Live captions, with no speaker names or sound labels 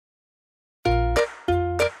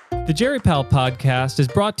The Jerry Pal podcast is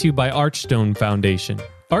brought to you by Archstone Foundation.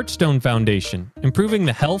 Archstone Foundation, improving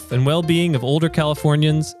the health and well-being of older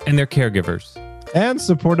Californians and their caregivers. And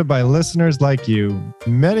supported by listeners like you,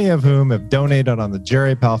 many of whom have donated on the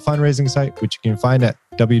Jerry Pal fundraising site, which you can find at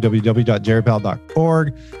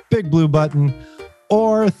www.jerrypal.org, big blue button,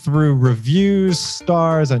 or through reviews,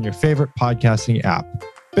 stars on your favorite podcasting app.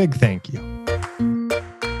 Big thank you.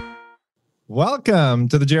 Welcome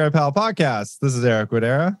to the Jerry Pal podcast. This is Eric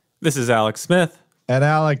Widera. This is Alex Smith. And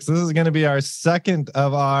Alex, this is going to be our second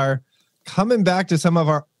of our coming back to some of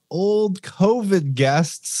our old COVID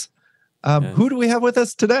guests. Who do we have with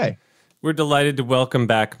us today? We're delighted to welcome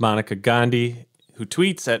back Monica Gandhi, who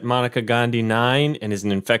tweets at Monica Gandhi 9 and is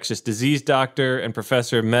an infectious disease doctor and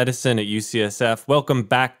professor of medicine at UCSF. Welcome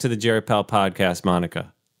back to the Jerry Pal podcast,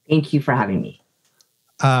 Monica. Thank you for having me.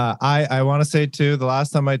 I want to say too, the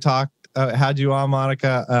last time I had you on,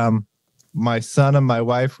 Monica, my son and my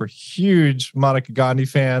wife were huge Monica Gandhi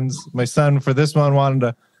fans. My son, for this one, wanted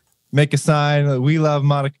to make a sign that we love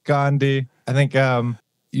Monica Gandhi. I think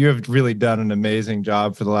you have really done an amazing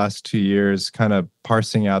job for the last 2 years, kind of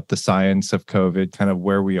parsing out the science of COVID, kind of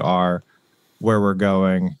where we are, where we're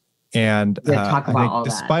going. And I think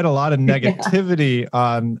despite a lot of negativity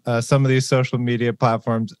on some of these social media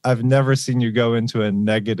platforms, I've never seen you go into a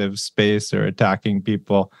negative space or attacking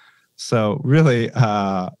people. So really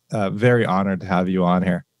very honored to have you on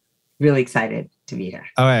here. Really excited to be here.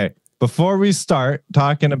 All right. Before we start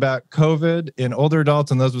talking about COVID in older adults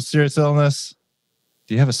and those with serious illness,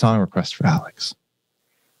 do you have a song request for Alex?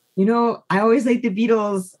 You know, I always like the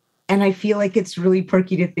Beatles, and I feel like it's really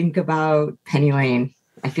perky to think about Penny Lane.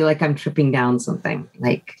 I feel like I'm tripping down something,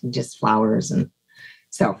 like just flowers. And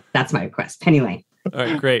so that's my request, Penny Lane. All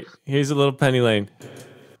right, great. Here's a little Penny Lane.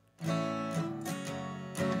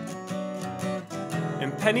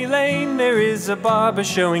 In Penny Lane, there is a barber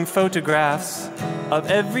showing photographs of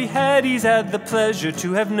every head he's had the pleasure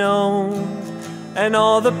to have known, and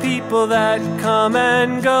all the people that come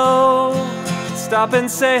and go, stop and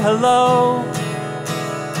say hello.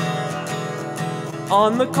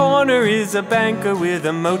 On the corner is a banker with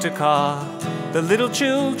a motor car. The little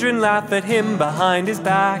children laugh at him behind his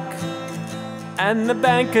back, and the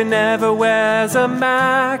banker never wears a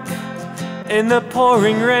mac in the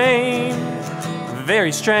pouring rain.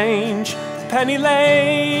 Very strange. Penny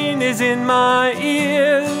Lane is in my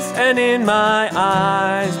ears and in my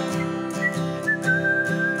eyes.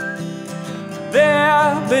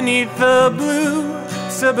 There beneath the blue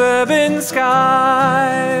suburban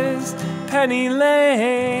skies, Penny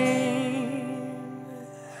Lane.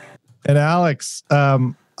 And Alex,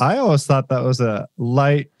 I always thought that was a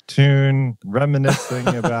light tune reminiscing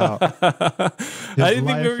about I didn't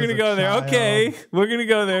think we were going to go there. Okay, we're going to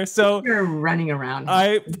go there. So you're running around.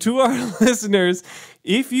 To our listeners,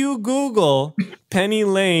 if you Google Penny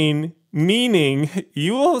Lane meaning,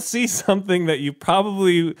 you will see something that you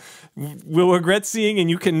probably will regret seeing and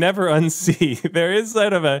you can never unsee. There is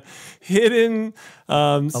sort of a hidden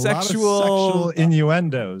sexual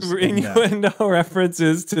innuendo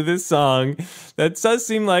references to this song that does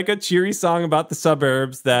seem like a cheery song about the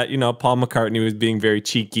suburbs that, you know, Paul McCartney was being very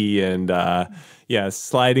cheeky and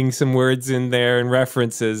sliding some words in there and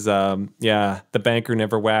references. The banker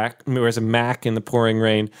never wears a Mac in the pouring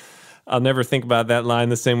rain. I'll never think about that line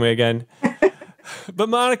the same way again. But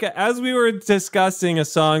Monica, as we were discussing a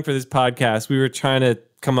song for this podcast, we were trying to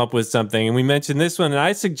come up with something, and we mentioned this one, and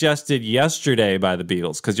I suggested Yesterday by the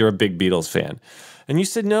Beatles, because you're a big Beatles fan. And you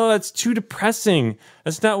said, no, that's too depressing.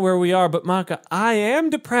 That's not where we are. But Monica, I am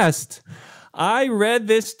depressed. I read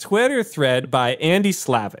this Twitter thread by Andy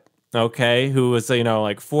Slavitt, okay, who was,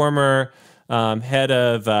 former head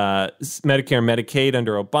of Medicare and Medicaid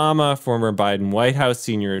under Obama, former Biden White House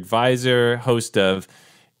senior advisor, host of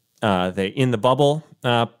the In the Bubble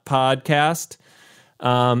podcast.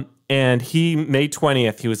 And he, May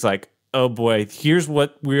 20th, he was like, oh boy, here's where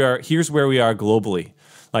we are globally.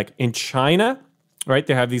 Like in China, right,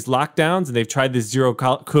 they have these lockdowns and they've tried this zero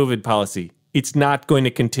COVID policy. It's not going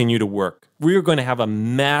to continue to work. We are going to have a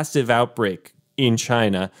massive outbreak in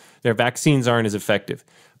China. Their vaccines aren't as effective.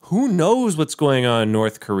 Who knows what's going on in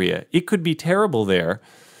North Korea? It could be terrible there.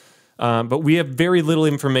 But we have very little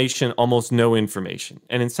information, almost no information.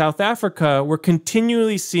 And in South Africa, we're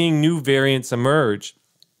continually seeing new variants emerge.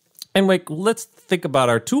 And let's think about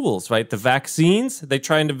our tools, right? The vaccines, they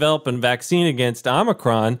try and develop a vaccine against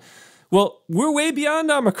Omicron. Well, we're way beyond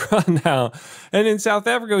Omicron now. And in South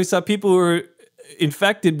Africa, we saw people who were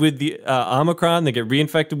infected with the Omicron, they get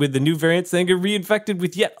reinfected with the new variants, then get reinfected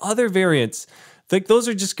with yet other variants. Like those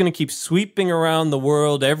are just going to keep sweeping around the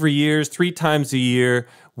world every year, 3 times a year.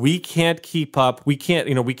 We can't keep up. We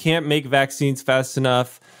can't make vaccines fast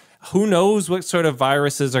enough. Who knows what sort of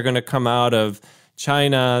viruses are going to come out of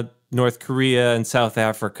China, North Korea, and South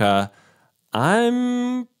Africa.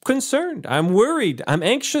 I'm concerned. I'm worried. I'm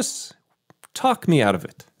anxious. Talk me out of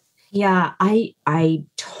it. Yeah, I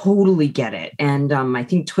totally get it. And I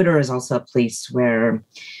think Twitter is also a place where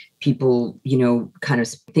people, kind of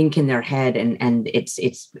think in their head and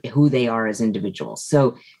it's who they are as individuals.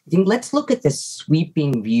 So I think let's look at this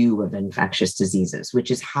sweeping view of infectious diseases,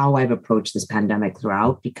 which is how I've approached this pandemic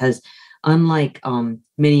throughout, because unlike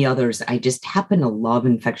many others, I just happen to love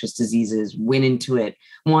infectious diseases, went into it,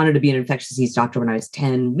 wanted to be an infectious disease doctor when I was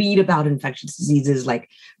 10, read about infectious diseases, like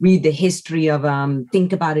read the history of them,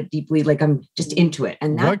 think about it deeply. Like I'm just into it.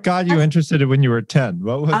 And what got you interested when you were 10?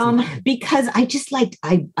 What was it? Because I just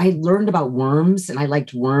I learned about worms, and I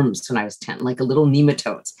liked worms when I was 10, like a little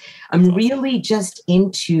nematodes. I'm really just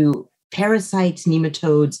into parasites,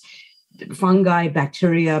 nematodes, fungi,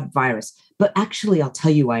 bacteria, virus. But actually, I'll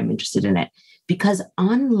tell you why I'm interested in it. Because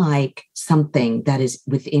unlike something that is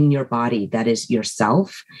within your body, that is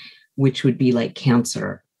yourself, which would be like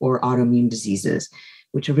cancer or autoimmune diseases,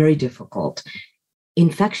 which are very difficult,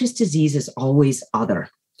 infectious disease is always other.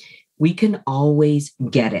 We can always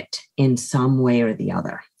get it in some way or the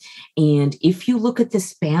other. And if you look at the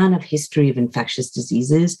span of history of infectious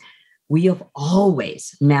diseases, we have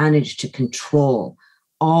always managed to control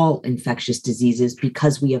all infectious diseases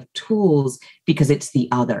because we have tools, because it's the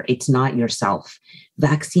other, it's not yourself.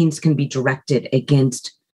 Vaccines can be directed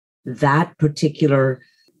against that particular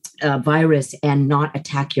virus and not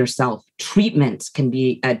attack yourself. Treatments can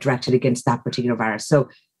be directed against that particular virus. So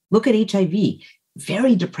look at HIV,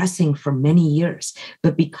 very depressing for many years,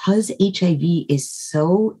 but because HIV is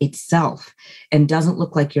so itself and doesn't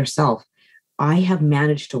look like yourself, I have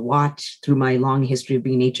managed to watch through my long history of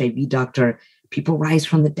being an HIV doctor, people rise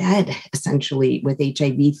from the dead, essentially, with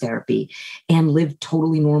HIV therapy and live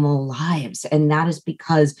totally normal lives. And that is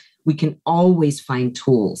because we can always find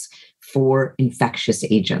tools for infectious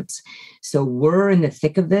agents. So we're in the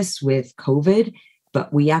thick of this with COVID,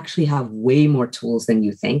 but we actually have way more tools than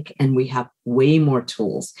you think. And we have way more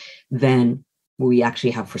tools than we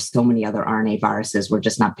actually have for so many other RNA viruses. We're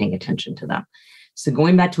just not paying attention to them. So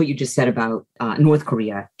going back to what you just said about North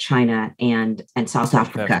Korea, China, and South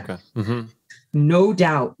Africa. Mm-hmm. No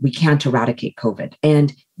doubt we can't eradicate COVID.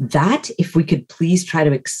 And that, if we could please try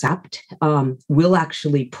to accept, will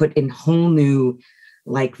actually put in whole new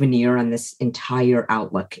veneer on this entire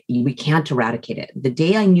outlook. We can't eradicate it. The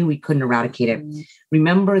day I knew we couldn't eradicate it,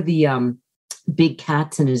 remember the big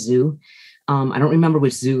cats in a zoo? I don't remember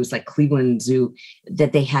which zoo, it was like Cleveland Zoo,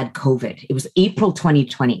 that they had COVID. It was April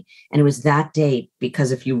 2020. And it was that day,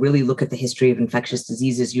 because if you really look at the history of infectious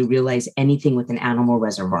diseases, you realize anything with an animal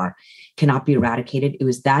reservoir cannot be eradicated. It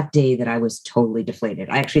was that day that I was totally deflated.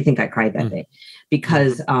 I actually think I cried that day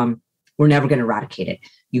because we're never going to eradicate it.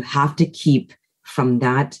 You have to keep from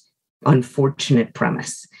that unfortunate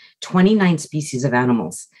premise. 29 species of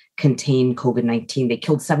animals contain COVID-19. They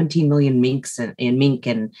killed 17 million mink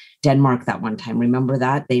in Denmark that one time. Remember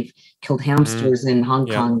that? They've killed hamsters in Hong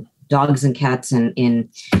Kong, dogs and cats in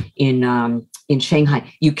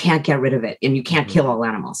Shanghai. You can't get rid of it, and you can't kill all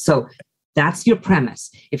animals. So that's your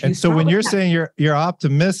premise. When you're saying you're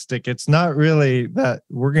optimistic, it's not really that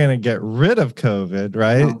we're going to get rid of COVID,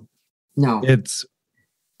 right? No. It's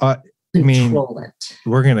control it.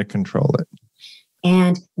 We're going to control it.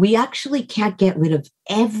 And we actually can't get rid of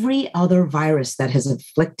every other virus that has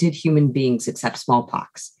afflicted human beings except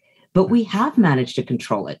smallpox. But we have managed to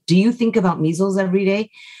control it. Do you think about measles every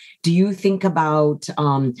day? Do you think about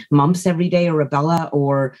mumps every day, or rubella,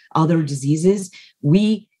 or other diseases?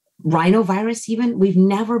 Rhinovirus even, we've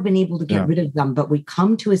never been able to get rid of them, but we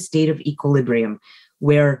come to a state of equilibrium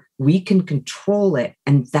where we can control it,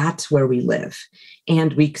 and that's where we live.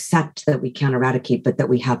 And we accept that we can't eradicate, but that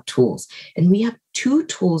we have tools. And we have 2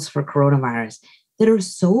 tools for coronavirus that are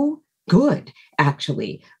so good,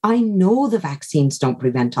 actually. I know the vaccines don't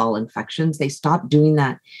prevent all infections. They stopped doing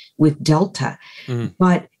that with Delta.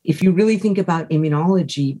 But if you really think about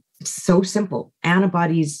immunology, it's so simple.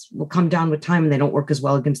 Antibodies will come down with time and they don't work as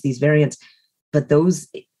well against these variants. But those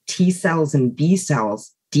T cells and B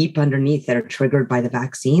cells deep underneath that are triggered by the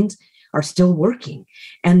vaccines are still working.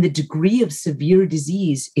 And the degree of severe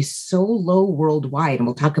disease is so low worldwide, and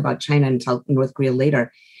we'll talk about China and North Korea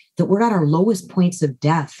later, that we're at our lowest points of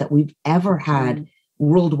death that we've ever had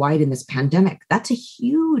worldwide in this pandemic. That's a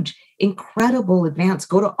huge, incredible advance.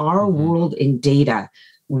 Go to our world in data,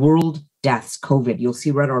 world deaths, COVID. You'll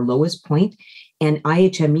see we're at our lowest point. And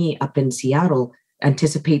IHME up in Seattle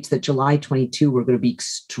anticipates that July 22, we're going to be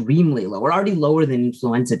extremely low. We're already lower than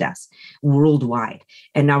influenza deaths worldwide.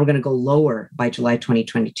 And now we're going to go lower by July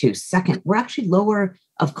 2022. Second, we're actually lower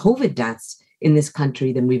of COVID deaths in this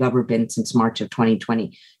country than we've ever been since March of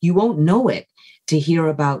 2020. You won't know it to hear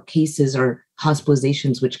about cases or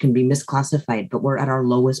hospitalizations which can be misclassified, but we're at our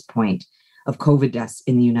lowest point of COVID deaths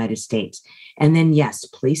in the United States. And then, yes,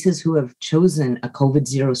 places who have chosen a COVID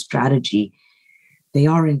zero strategy, they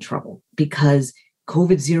are in trouble because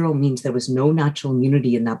COVID zero means there was no natural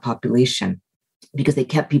immunity in that population because they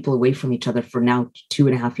kept people away from each other for now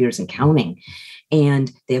 2.5 years and counting.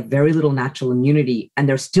 And they have very little natural immunity, and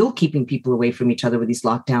they're still keeping people away from each other with these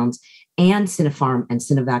lockdowns. And Sinopharm and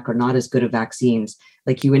Sinovac are not as good of vaccines,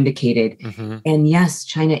 like you indicated. Mm-hmm. And yes,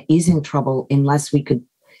 China is in trouble unless we could,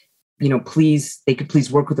 they could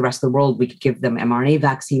please work with the rest of the world. We could give them mRNA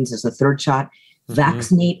vaccines as a third shot,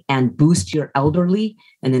 vaccinate and boost your elderly,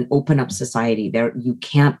 and then open up society. There, you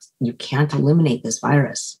can't eliminate this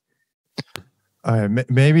virus.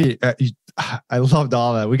 Maybe I loved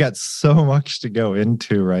all that. We got so much to go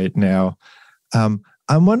into right now.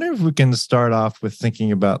 I'm wondering if we can start off with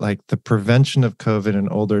thinking about like the prevention of COVID in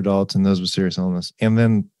older adults and those with serious illness, and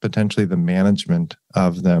then potentially the management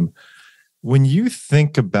of them. When you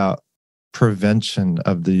think about prevention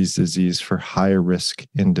of these disease for higher risk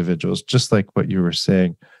individuals, just like what you were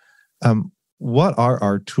saying, what are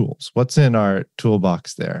our tools? What's in our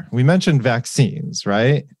toolbox there? We mentioned vaccines,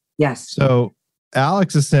 right? Yes. So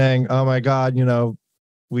Alex is saying, oh my God,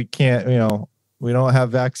 we can't, we don't have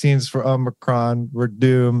vaccines for Omicron. We're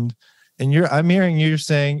doomed. And I'm hearing you're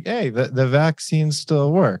saying, hey, the vaccines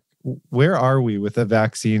still work. Where are we with the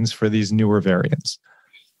vaccines for these newer variants?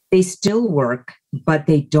 They still work, but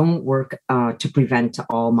they don't work to prevent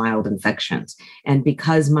all mild infections. And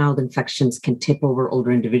because mild infections can tip over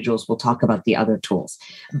older individuals, we'll talk about the other tools.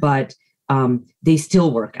 But they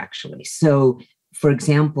still work, actually. So, for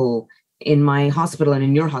example, in my hospital and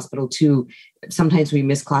in your hospital too, sometimes we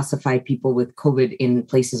misclassify people with COVID in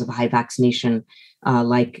places of high vaccination,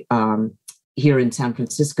 like here in San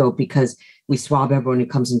Francisco, because we swab everyone who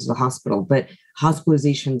comes into the hospital. But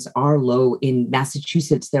hospitalizations are low. In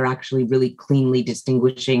Massachusetts, they're actually really cleanly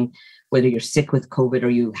distinguishing whether you're sick with COVID or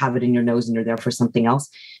you have it in your nose and you're there for something else.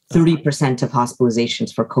 30% of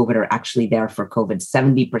hospitalizations for COVID are actually there for COVID.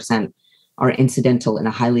 70% are incidental in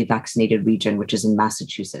a highly vaccinated region, which is in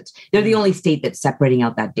Massachusetts. They're the only state that's separating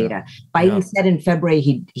out that data. Biden said in February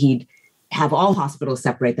he'd have all hospitals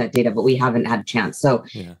separate that data, but we haven't had a chance. So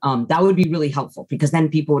that would be really helpful, because then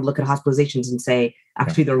people would look at hospitalizations and say,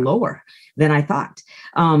 actually, they're lower than I thought.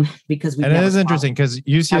 Because we. And it is interesting because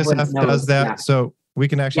UCSF does that. Yeah. So we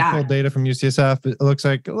can actually pull data from UCSF. It looks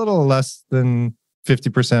like a little less than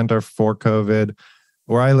 50% are for COVID.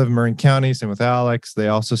 Where I live in Marin County, same with Alex, they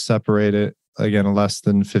also separate it. Again, less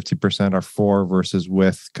than 50% are for versus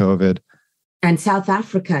with COVID. And South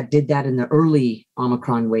Africa did that in the early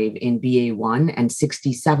Omicron wave in BA1, and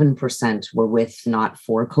 67% were with, not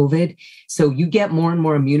for COVID. So you get more and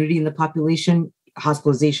more immunity in the population.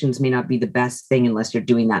 Hospitalizations may not be the best thing unless you're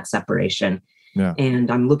doing that separation. Yeah.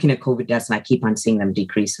 And I'm looking at COVID deaths and I keep on seeing them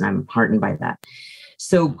decrease, and I'm heartened by that.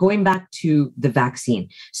 So going back to the vaccine.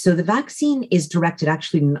 So the vaccine is directed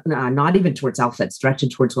actually not even towards alpha. It's directed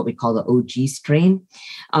towards what we call the OG strain.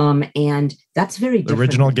 And that's very different. The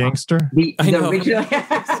original gangster? The original.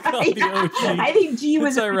 I think G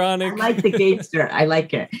was ironic. I like the gangster. I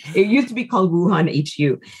like it. It used to be called Wuhan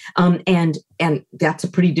HU. And that's a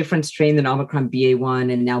pretty different strain than Omicron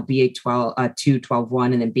BA1 and now BA2,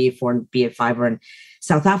 12.1, and then BA4 and BA5 are in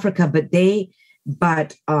South Africa.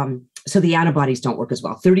 So the antibodies don't work as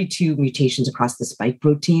well. 32 mutations across the spike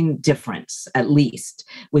protein difference, at least,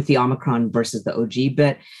 with the Omicron versus the OG.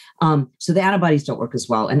 But so the antibodies don't work as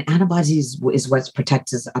well. And antibodies is what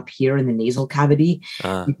protects us up here in the nasal cavity,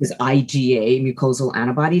 because IgA, mucosal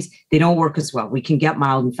antibodies, they don't work as well. We can get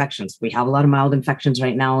mild infections. We have a lot of mild infections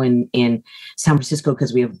right now in San Francisco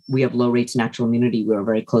because we have low rates of natural immunity. We're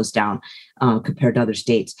very closed down compared to other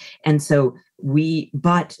states. And so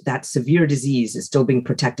but that severe disease is still being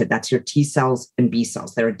protected. That's your T cells and B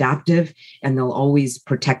cells. They're adaptive and they'll always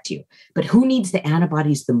protect you. But who needs the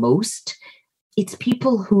antibodies the most? It's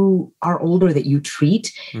people who are older that you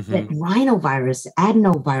treat. That rhinovirus,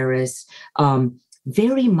 adenovirus,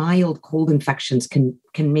 very mild cold infections can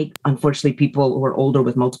make, unfortunately, people who are older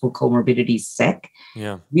with multiple comorbidities sick.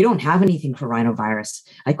 Yeah. We don't have anything for rhinovirus.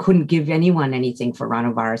 I couldn't give anyone anything for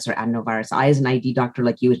rhinovirus or adenovirus. I, as an ID doctor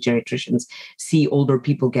like you, as geriatricians, see older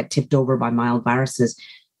people get tipped over by mild viruses.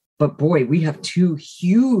 But boy, we have two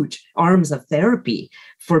huge arms of therapy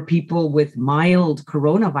for people with mild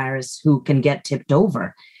coronavirus who can get tipped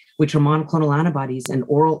over. which are monoclonal antibodies and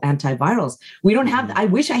oral antivirals. We don't have, I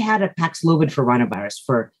wish I had a Paxlovid for rhinovirus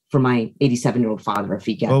for my 87-year-old father if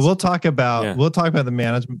he gets. Well, we'll talk about the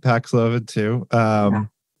management Paxlovid too.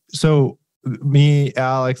 So me,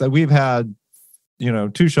 Alex, we've had,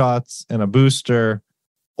 2 shots and a booster.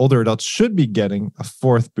 Older adults should be getting a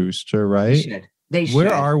 4th booster, right? They should.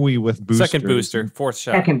 Where are we with boosters? Second booster, 4th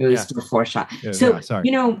shot. Second booster, 4th shot.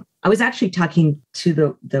 I was actually talking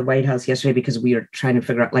to the White House yesterday because we are trying to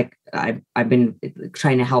figure out, I've been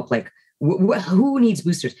trying to help, who needs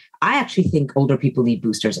boosters? I actually think older people need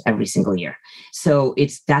boosters every single year. So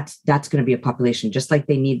that's going to be a population, just like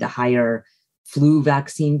they need the higher flu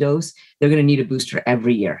vaccine dose, they're going to need a booster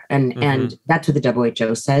every year. And that's what the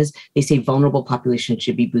WHO says. They say vulnerable population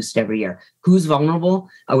should be boosted every year. Who's vulnerable?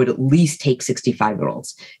 I would at least take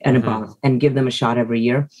 65-year-olds and above and give them a shot every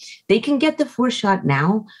year. They can get the 4th shot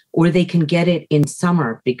now, or they can get it in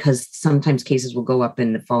summer because sometimes cases will go up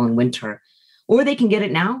in the fall and winter. Or they can get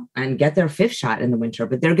it now and get their 5th shot in the winter,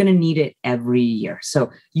 but they're going to need it every year.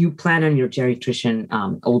 So you plan on your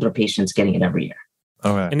geriatrician, older patients getting it every year.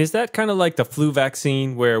 Okay. And is that kind of like the flu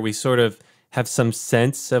vaccine where we sort of have some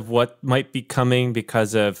sense of what might be coming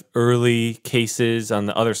because of early cases on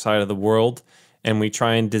the other side of the world? And we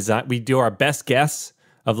try and we do our best guess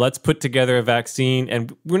of let's put together a vaccine,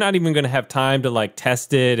 and we're not even going to have time to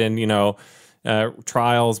test it and,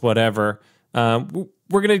 trials, whatever. We're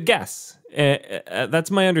going to guess. That's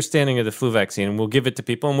my understanding of the flu vaccine. And we'll give it to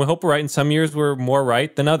people and we hope we're right. In some years, we're more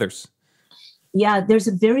right than others. Yeah, there's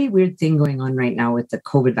a very weird thing going on right now with the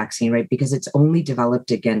COVID vaccine, right? Because it's only developed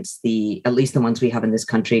against at least the ones we have in this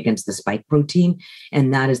country, against the spike protein.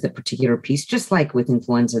 And that is the particular piece, just like with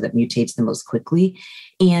influenza, that mutates the most quickly.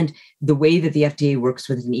 And the way that the FDA works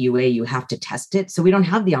with an EUA, you have to test it. So we don't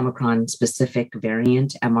have the Omicron specific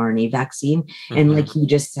variant mRNA vaccine. And like you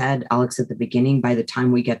just said, Alex, at the beginning, by the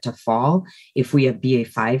time we get to fall, if we have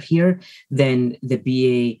BA.5 here, then the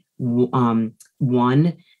BA.1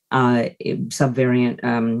 subvariant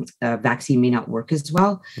vaccine may not work as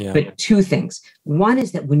well. Yeah. But 2 things. One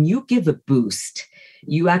is that when you give a boost,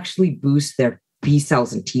 you actually boost their B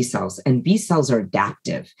cells and T cells, and B cells are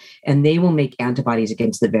adaptive and they will make antibodies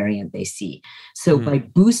against the variant they see. So by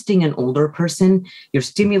boosting an older person, you're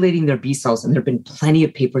stimulating their B cells. And there have been plenty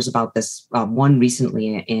of papers about this, one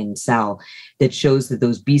recently in Cell, that shows that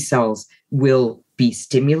those B cells will be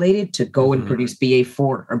stimulated to go and produce BA4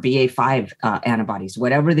 or BA5 antibodies,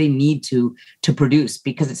 whatever they need to produce,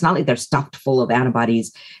 because it's not like they're stuffed full of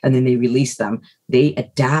antibodies and then they release them. They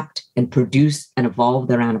adapt and produce and evolve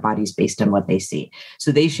their antibodies based on what they see.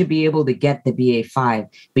 So they should be able to get the BA5,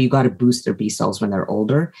 but you got to boost their B cells when they're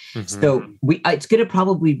older. So it's going to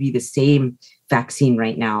probably be the same vaccine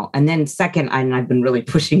right now. And then second, and I've been really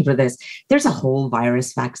pushing for this, there's a whole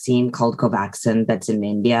virus vaccine called Covaxin that's in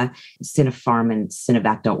India. Sinopharm and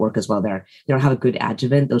Sinovac don't work as well there. They don't have a good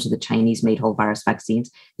adjuvant. Those are the Chinese-made whole virus vaccines.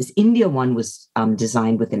 This India one was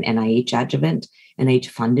designed with an NIH adjuvant,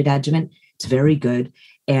 NIH-funded adjuvant. It's very good.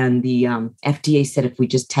 And the FDA said if we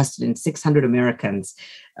just tested in 600 Americans,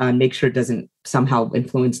 make sure it doesn't somehow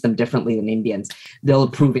influence them differently than Indians, they'll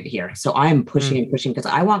approve it here. So I'm pushing and pushing because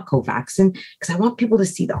I want Covaxin, because I want people to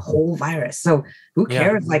see the whole virus. So who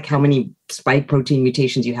cares how many spike protein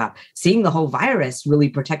mutations you have? Seeing the whole virus really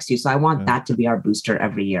protects you. So I want that to be our booster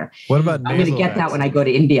every year. What about I'm going to get that when I go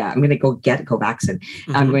to India. I'm going to go get Covaxin.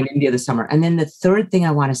 I'm going to India this summer. And then the third thing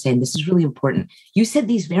I want to say, and this is really important, you said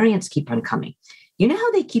these variants keep on coming. You know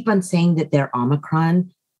how they keep on saying that they're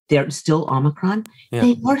Omicron? They're still Omicron. Yeah.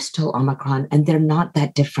 They are still Omicron, and they're not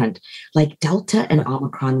that different. Like Delta and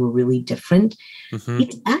Omicron were really different.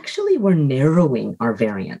 It's actually, we're narrowing our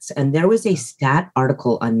variants. And there was a stat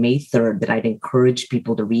article on May 3rd that I'd encourage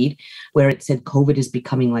people to read, where it said COVID is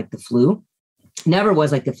becoming like the flu. Never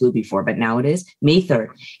was like the flu before, but now it is, May 3rd.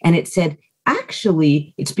 And it said,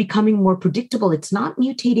 actually, it's becoming more predictable. It's not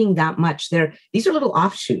mutating that much. These are little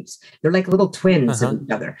offshoots. They're like little twins of each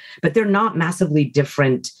other, but they're not massively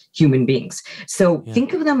different human beings. So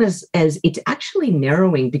think of them as it's actually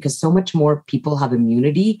narrowing, because so much more people have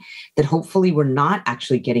immunity that hopefully we're not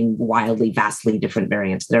actually getting wildly, vastly different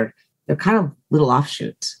variants. They're kind of little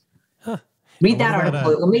offshoots. Read that article.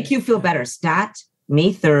 It will make you feel better. Stat,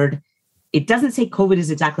 May 3rd. It doesn't say COVID is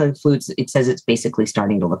exactly like the flu. It says it's basically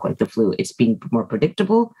starting to look like the flu. It's being more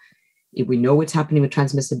predictable. We know what's happening with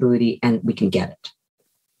transmissibility, and we can get it.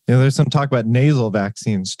 There's some talk about nasal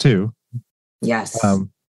vaccines too. Yes.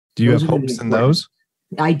 Do you have hopes in those?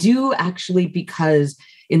 I do, actually, because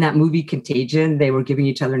in that movie Contagion, they were giving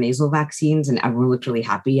each other nasal vaccines and everyone looked really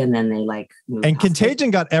happy. And then they And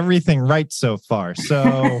Contagion got everything right so far.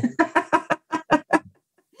 So...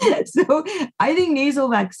 So I think nasal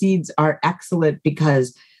vaccines are excellent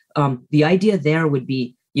because the idea there would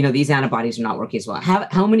be, these antibodies are not working as well.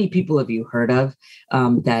 How many people have you heard of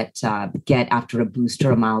that get after a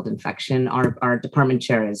booster a mild infection? Our department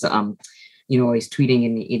chair is, always tweeting,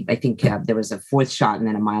 and I think there was a fourth shot and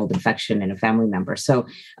then a mild infection in a family member. So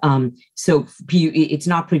it's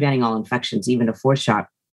not preventing all infections, even a fourth shot.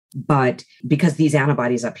 But because these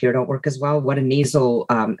antibodies up here don't work as well, what a nasal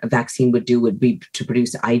vaccine would do would be to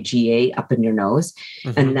produce IgA up in your nose.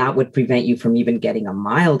 Mm-hmm. And that would prevent you from even getting a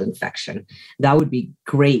mild infection. That would be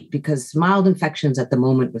great because mild infections at the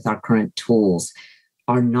moment with our current tools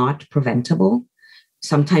are not preventable.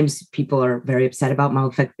 Sometimes people are very upset about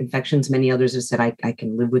mild infections. Many others have said, I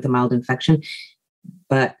can live with a mild infection,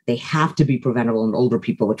 but they have to be preventable in older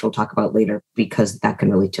people, which we'll talk about later, because that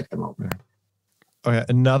can really tip them over. Okay,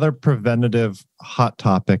 another preventative hot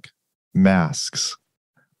topic, masks.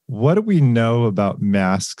 What do we know about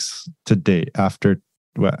masks to date after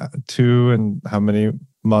 2 and how many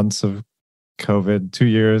months of COVID, 2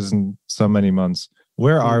 years and so many months?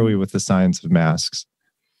 Where are we with the science of masks?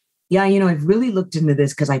 Yeah, I've really looked into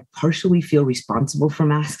this because I partially feel responsible for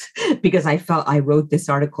masks because I wrote this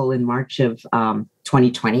article in March of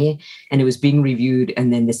 2020 and it was being reviewed,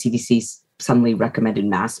 and then the CDC suddenly recommended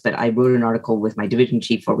masks. But I wrote an article with my division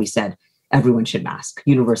chief where we said everyone should mask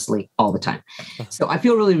universally all the time. So I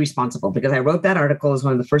feel really responsible because I wrote that article as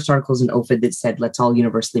one of the first articles in OFID that said, let's all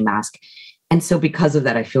universally mask. And so because of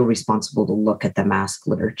that, I feel responsible to look at the mask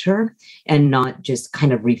literature and not just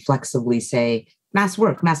kind of reflexively say, masks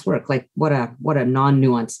work. Like what a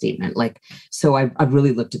non-nuanced statement. So I've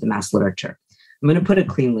really looked at the mask literature. I'm going to put it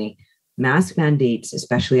cleanly. Mask mandates,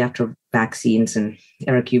 especially after vaccines, and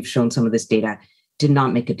Eric, you've shown some of this data, did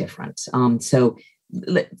not make a difference. So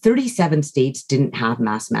 37 states didn't have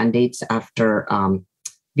mask mandates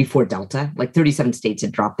before Delta. 37 states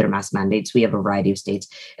had dropped their mask mandates. We have a variety of states,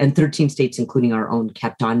 and 13 states, including our own,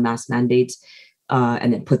 kept on mask mandates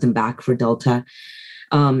and then put them back for Delta.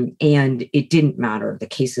 And it didn't matter. The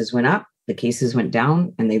cases went up, the cases went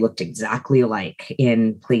down, and they looked exactly alike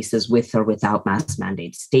in places with or without mask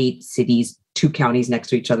mandates. State, cities, 2 counties next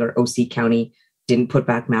to each other. OC County didn't put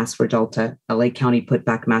back masks for Delta. LA County put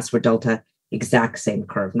back masks for Delta. Exact same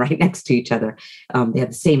curve, right next to each other. They had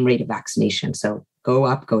the same rate of vaccination. So go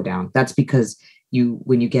up, go down. That's because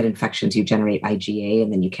when you get infections, you generate IgA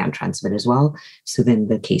and then you can't transmit as well. So then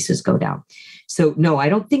the cases go down. So no, I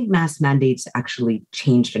don't think mask mandates actually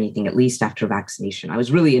changed anything, at least after vaccination. I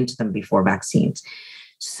was really into them before vaccines.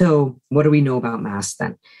 So what do we know about masks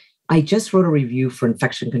then? I just wrote a review for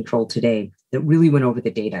Infection Control today that really went over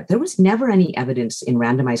the data. There was never any evidence in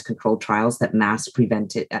randomized controlled trials that masks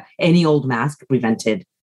prevented, any old mask prevented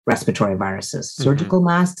respiratory viruses. Mm-hmm. Surgical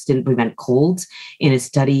masks didn't prevent colds in a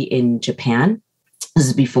study in Japan. This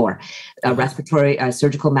is before. Respiratory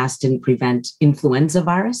surgical masks didn't prevent influenza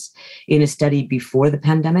virus in a study before the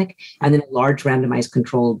pandemic. And then a large randomized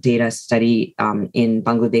controlled data study in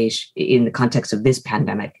Bangladesh in the context of this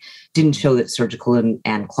pandemic didn't show that surgical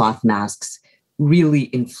and cloth masks really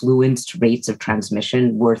influenced rates of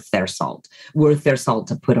transmission worth their salt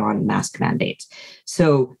to put on mask mandates.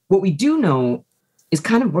 So what we do know is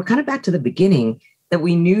we're kind of back to the beginning, that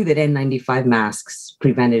we knew that N95 masks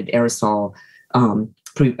prevented aerosol.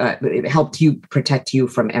 It helped protect you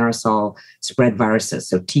from aerosol spread viruses.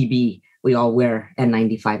 So TB, we all wear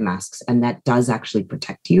N95 masks, and that does actually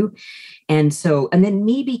protect you. And then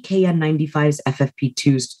maybe KN95s,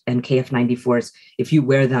 FFP2s, and KF94s, if you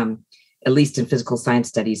wear them, at least in physical science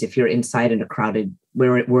studies, if you're inside in a crowded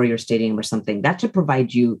Warrior Stadium or something, that should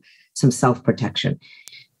provide you some self-protection.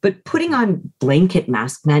 But putting on blanket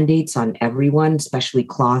mask mandates on everyone, especially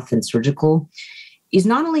cloth and surgical, is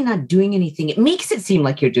not only not doing anything, it makes it seem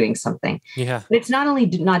like you're doing something. Yeah. But it's not only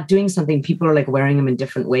not doing something, people are wearing them in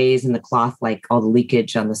different ways, and the cloth, all the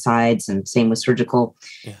leakage on the sides, and same with surgical.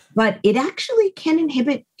 Yeah. But it actually can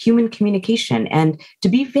inhibit human communication. And to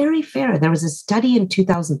be very fair, there was a study in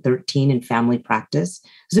 2013 in family practice.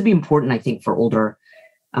 This would be important, I think, for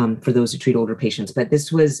those who treat older patients. But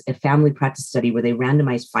this was a family practice study where they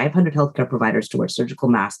randomized 500 healthcare providers to wear surgical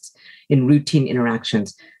masks in routine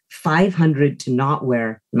interactions, 500 to not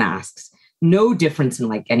wear masks. No difference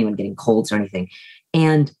in anyone getting colds or anything.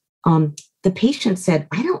 And the patient said,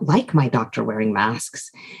 I don't like my doctor wearing masks.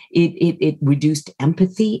 It reduced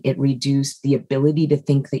empathy. It reduced the ability to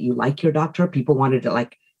think that you like your doctor. People wanted to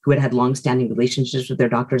who had longstanding relationships with their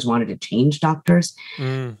doctors wanted to change doctors.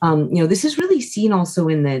 This is really seen also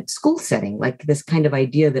in the school setting, this kind of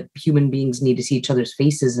idea that human beings need to see each other's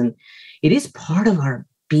faces. And it is part of our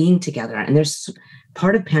being together. And there's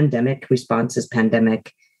part of pandemic response is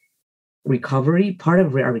pandemic recovery, part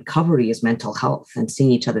of our recovery is mental health and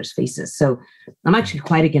seeing each other's faces. So I'm actually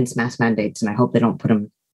quite against mask mandates, and I hope they don't put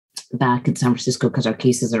them back in San Francisco because our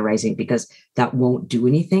cases are rising, because that won't do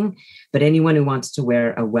anything. But anyone who wants to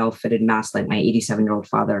wear a well-fitted mask, like my 87-year-old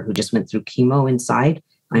father who just went through chemo inside,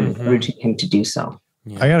 I'm encouraging him to do so.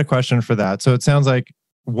 I got a question for that. So it sounds like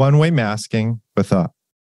one-way masking with a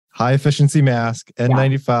high efficiency mask,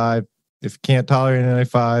 N95. If you can't tolerate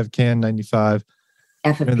N95, KN95.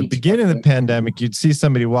 In the beginning of the pandemic, you'd see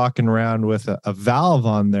somebody walking around with a valve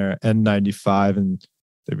on their N95 and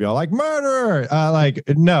they'd be all like, murder.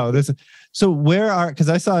 So because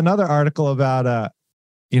I saw another article about,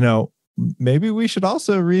 maybe we should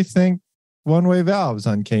also rethink one-way valves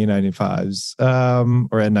on K95s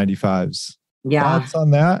or N95s. Yeah. Thoughts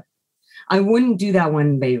on that? I wouldn't do that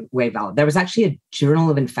one-way valve. There was actually a Journal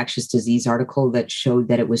of Infectious Disease article that showed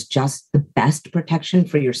that it was just the best protection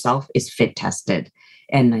for yourself is fit tested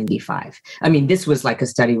N95. I mean, this was like a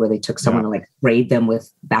study where they took someone to like braid them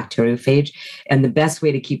with bacteriophage, and the best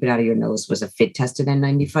way to keep it out of your nose was a fit tested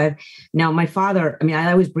N95. Now, my father, I mean,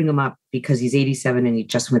 I always bring him up because he's 87 and he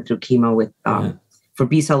just went through chemo with for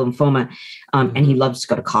B-cell lymphoma, and he loves to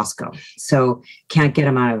go to Costco. So can't get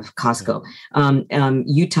him out of Costco.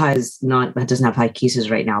 Utah doesn't have high cases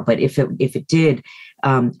right now, but if it did,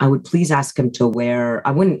 I would please ask him to wear.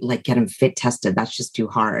 I wouldn't like get him fit tested. That's just too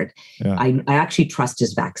hard. Yeah. I actually trust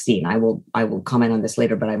his vaccine. I will comment on this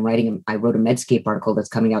later, but I wrote a Medscape article that's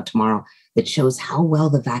coming out tomorrow that shows how well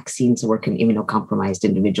the vaccines work in immunocompromised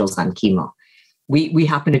individuals on chemo. We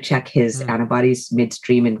happened to check his antibodies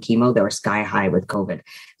midstream in chemo. They were sky high with COVID.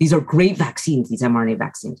 These are great vaccines, these mRNA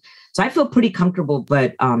vaccines. So I feel pretty comfortable,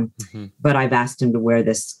 but I've asked him to wear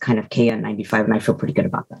this kind of KN95, and I feel pretty good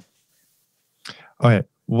about that. Okay.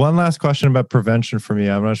 One last question about prevention for me.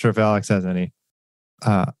 I'm not sure if Alex has any.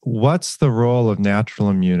 What's the role of natural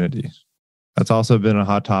immunity? That's also been a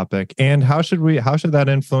hot topic. And how should that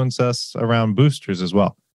influence us around boosters as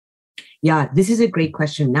well? Yeah, this is a great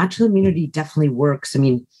question. Natural immunity definitely works. I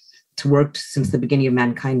mean, it's worked since the beginning of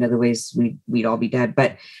mankind. Otherwise, we'd all be dead.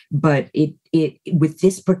 But it with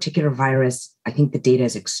this particular virus, I think the data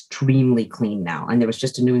is extremely clean now. And there was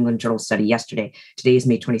just a New England Journal study yesterday. Today is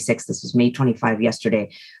May 26th. This was May 25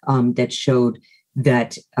 yesterday, that showed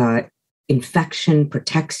that infection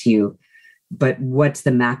protects you. But what's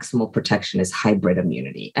the maximal protection is hybrid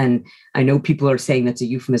immunity. And I know people are saying that's a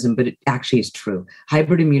euphemism, but it actually is true.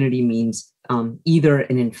 Hybrid immunity means either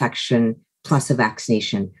an infection plus a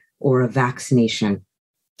vaccination or a vaccination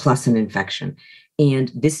plus an infection.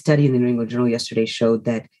 And this study in the New England Journal yesterday showed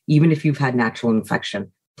that even if you've had natural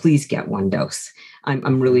infection, please get one dose.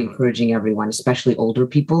 I'm really encouraging everyone, especially older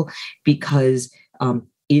people, because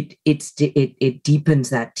it deepens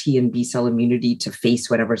that T and B cell immunity to face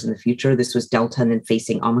whatever's in the future. This was Delta and then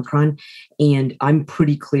facing Omicron. And I'm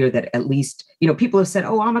pretty clear that at least, people have said,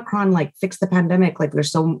 oh, Omicron, like fix the pandemic. Like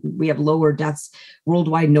we have lower deaths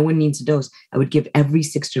worldwide. No one needs a dose. I would give every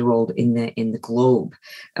 60-year-old in the globe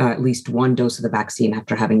at least one dose of the vaccine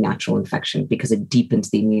after having natural infection, because it deepens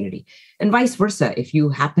the immunity. And vice versa. If you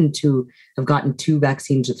happen to have gotten 2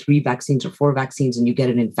 vaccines or 3 vaccines or 4 vaccines and you get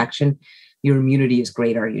an infection, your immunity is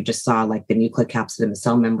greater. You just saw like the nucleocapsid in the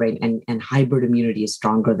cell membrane, and hybrid immunity is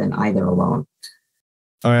stronger than either alone.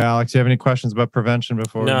 All right, Alex, do you have any questions about prevention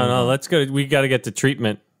before? No, let's go. We got to get to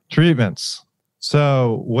treatment. Treatments.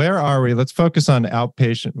 So where are we? Let's focus on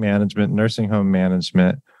outpatient management, nursing home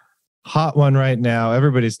management. Hot one right now.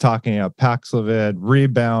 Everybody's talking about Paxlovid,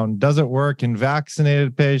 rebound. Does it work in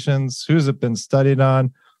vaccinated patients? Who's it been studied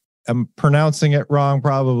on? I'm pronouncing it wrong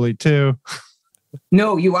probably too.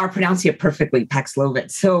 No, you are pronouncing it perfectly,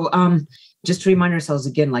 Paxlovid. So just to remind ourselves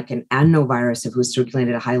again, like an adenovirus, if it was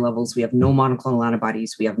circulated at high levels, we have no monoclonal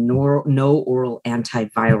antibodies. We have no oral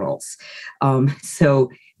antivirals. So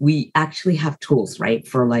we actually have tools, right,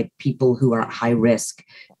 for like people who are at high risk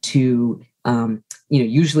to,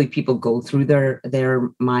 usually people go through their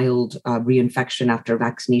mild reinfection after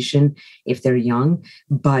vaccination if they're young,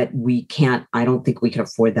 but I don't think we can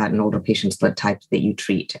afford that in older patients, the types that you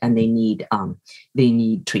treat, and they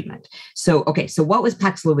need treatment. So what was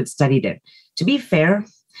Paxlovid studied in? To be fair,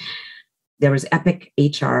 there was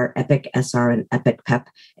EPIC-HR, EPIC-SR, and EPIC-PEP,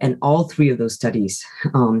 and all 3 of those studies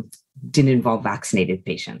didn't involve vaccinated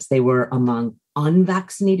patients. They were among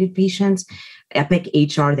unvaccinated patients.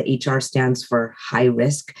 EPIC-HR, the HR stands for high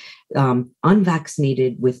risk,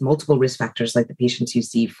 unvaccinated with multiple risk factors like the patients you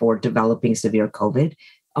see for developing severe COVID.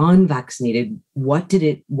 Unvaccinated, what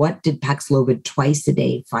did Paxlovid twice a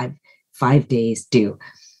day, five days do?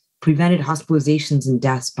 Prevented hospitalizations and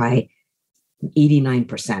deaths by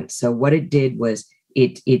 89%. So what it did was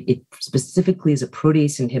it specifically as a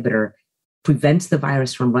protease inhibitor prevents the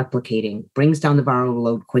virus from replicating, brings down the viral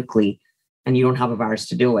load quickly, and you don't have a virus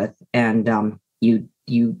to deal with, and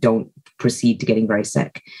you don't proceed to getting very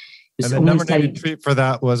sick. And the number needed to treat for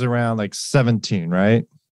that was around like 17, right?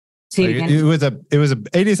 Say it again. It was a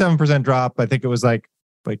 87% drop. I think it was like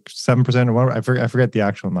 7% or whatever. I forget the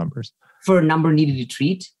actual numbers. For a number needed to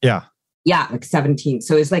treat? Yeah. Yeah, like 17.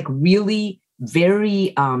 So it's like really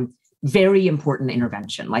very, very important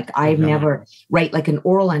intervention. Like I've never, right? Like an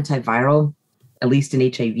oral antiviral, at least in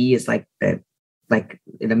HIV, is like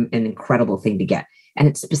an incredible thing to get. And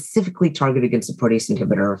it's specifically targeted against the protease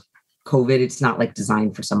inhibitor. COVID, it's not like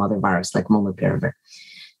designed for some other virus like molnupiravir.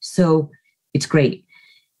 So it's great.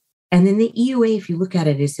 And then the EUA, if you look at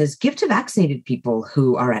it, it says give to vaccinated people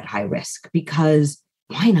who are at high risk, because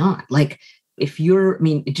why not? Like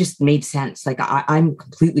it just made sense. Like I'm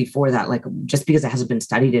completely for that. Like just because it hasn't been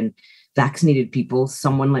studied in vaccinated people,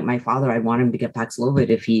 someone like my father, I want him to get Paxlovid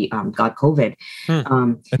if he got COVID.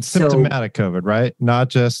 And symptomatic COVID, right? Not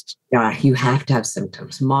just... Yeah, you have to have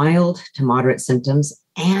symptoms, mild to moderate symptoms,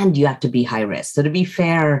 and you have to be high risk. So to be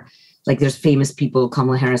fair, like there's famous people,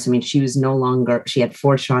 Kamala Harris, I mean, she had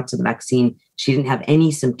 4 shots of the vaccine. She didn't have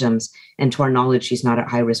any symptoms. And to our knowledge, she's not at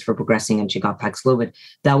high risk for progressing, and she got Paxlovid.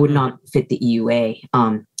 That would not fit the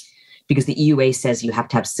EUA. Because the EUA says you have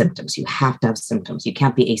to have symptoms. You have to have symptoms. You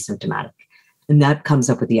can't be asymptomatic. And that comes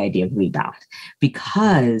up with the idea of rebound.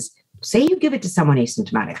 Because say you give it to someone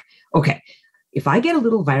asymptomatic. Okay, if I get a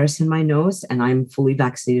little virus in my nose and I'm fully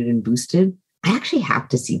vaccinated and boosted, I actually have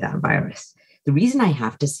to see that virus. The reason I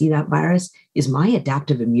have to see that virus is my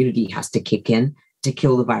adaptive immunity has to kick in to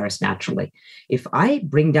kill the virus naturally. If I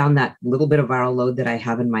bring down that little bit of viral load that I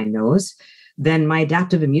have in my nose, then my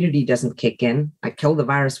adaptive immunity doesn't kick in. I kill the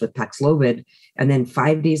virus with Paxlovid, and then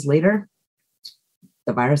 5 days later,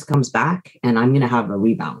 the virus comes back and I'm going to have a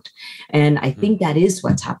rebound. And I think that is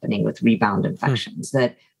what's happening with rebound infections,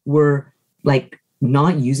 that we're like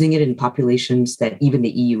not using it in populations that even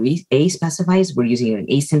the EUA specifies. We're using it in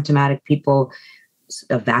asymptomatic people,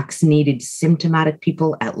 vaccinated symptomatic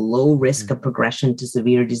people at low risk of progression to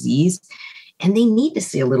severe disease. And they need to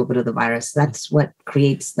see a little bit of the virus. That's what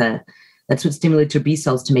stimulates your B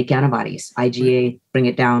cells to make antibodies. IgA, bring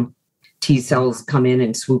it down. T cells come in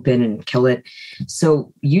and swoop in and kill it.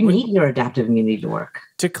 So you need your adaptive immunity to work.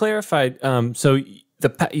 To clarify, so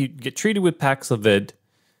you get treated with Paxlovid,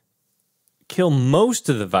 kill most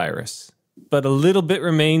of the virus, but a little bit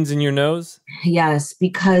remains in your nose? Yes,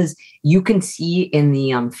 because you can see in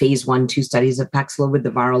the phase 1-2 studies of Paxlovid,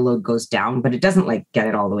 the viral load goes down, but it doesn't like get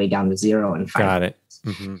it all the way down to 0 in 5 Got it.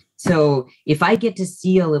 Mm-hmm. So if I get to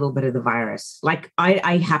see a little bit of the virus, like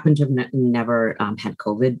I happen to have never had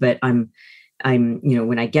COVID, but I'm,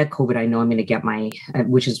 when I get COVID, I know I'm going to get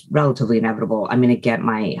which is relatively inevitable. I'm going to get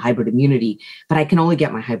my hybrid immunity, but I can only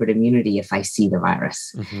get my hybrid immunity if I see the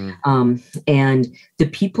virus. Mm-hmm. And the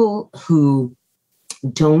people who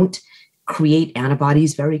don't create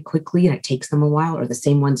antibodies very quickly and it takes them a while are the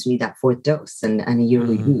same ones who need that 4th dose and a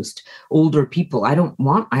yearly boost. Older people, I don't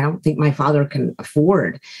think my father can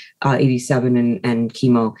afford 87 and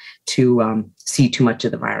chemo to see too much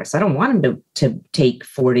of the virus. I don't want him to take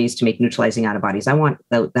 4 days to make neutralizing antibodies. I want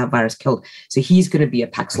that virus killed. So he's going to be a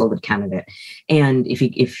Paxlovid candidate. And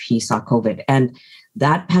if he saw COVID, and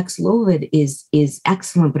that Paxlovid is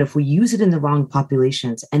excellent, but if we use it in the wrong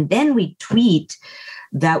populations and then we tweet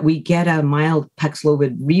that we get a mild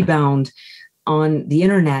Paxlovid rebound on the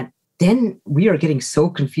internet, then we are getting so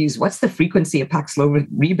confused. What's the frequency of Paxlovid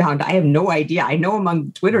rebound? I have no idea. I know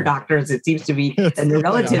among Twitter doctors, it seems to be, and their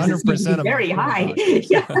relatives, it seems to be very high.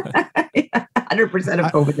 100%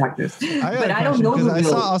 of COVID doctors. But I don't know. I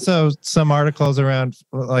saw also some articles around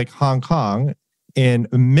like Hong Kong in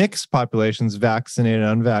mixed populations, vaccinated,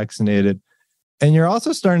 unvaccinated. And you're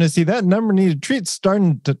also starting to see that number needed to treat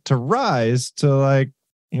starting to rise to like,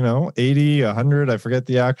 80, 100, I forget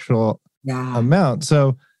the actual amount.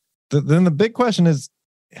 So then the big question is,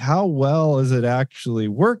 how well is it actually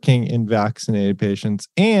working in vaccinated patients?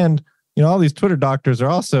 And, all these Twitter doctors are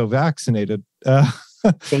also vaccinated. They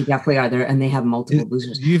definitely are there, and they have multiple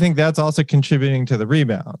boosters. Do you think that's also contributing to the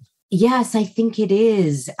rebound? Yes, I think it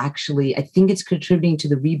is, actually. I think it's contributing to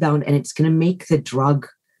the rebound, and it's going to make the drug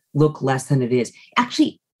look less than it is.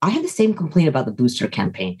 Actually, I have the same complaint about the booster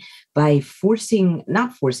campaign. By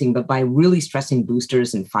by really stressing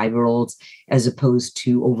boosters in 5-year-olds as opposed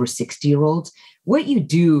to over 60-year-olds, what you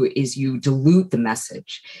do is you dilute the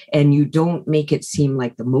message and you don't make it seem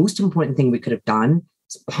like the most important thing we could have done.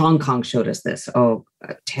 Hong Kong showed us this. Oh,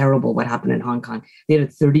 terrible what happened in Hong Kong. They had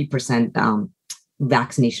a 30%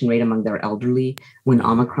 vaccination rate among their elderly when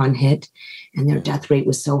Omicron hit. And their death rate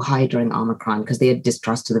was so high during Omicron because they had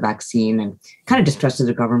distrust of the vaccine and kind of distrust of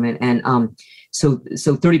the government. And so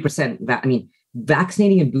 30%,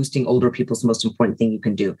 vaccinating and boosting older people is the most important thing you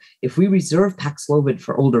can do. If we reserve Paxlovid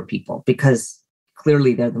for older people, because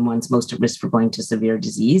clearly they're the ones most at risk for going to severe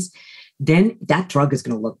disease, then that drug is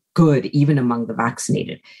going to look good even among the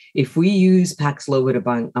vaccinated. If we use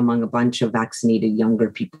Paxlovid among a bunch of vaccinated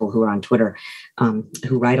younger people who are on Twitter,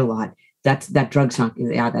 who write a lot, that drug's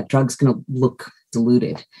going to look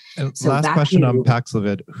diluted. And so last question on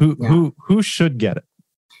Paxlovid: who should get it?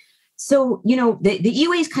 So, the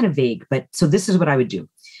EUA is kind of vague, but so this is what I would do.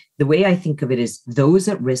 The way I think of it is those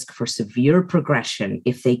at risk for severe progression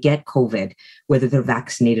if they get COVID, whether they're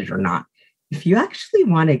vaccinated or not. If you actually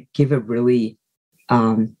want to give a really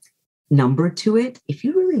number to it, if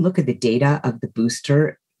you really look at the data of the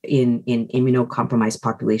booster in immunocompromised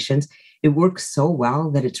populations, it works so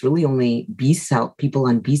well that it's really only people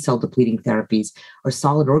on B-cell depleting therapies or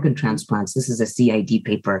solid organ transplants. This is a CID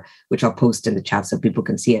paper, which I'll post in the chat so people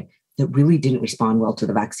can see it, that really didn't respond well to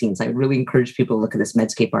the vaccines. I really encourage people to look at this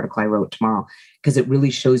Medscape article I wrote tomorrow, because it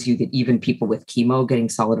really shows you that even people with chemo, getting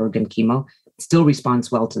solid organ chemo, still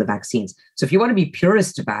responds well to the vaccines. So if you want to be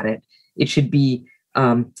purist about it, it should be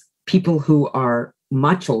people who are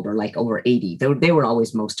much older, like over 80. They were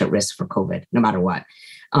always most at risk for COVID, no matter what.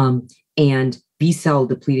 And B-cell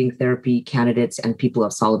depleting therapy candidates and people who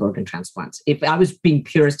have solid organ transplants. If I was being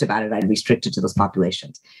purist about it, I'd restrict it to those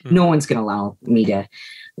populations. No one's going to allow me to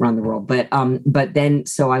run the world. But then,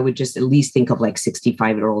 so I would just at least think of like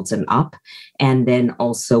 65-year-olds and up, and then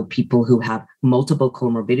also people who have multiple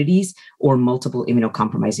comorbidities or multiple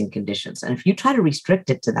immunocompromising conditions. And if you try to restrict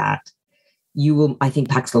it to that, I think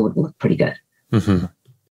Paxlovid would look pretty good. Mm-hmm.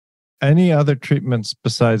 Any other treatments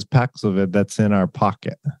besides Paxlovid that's in our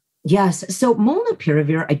pocket? Yes. So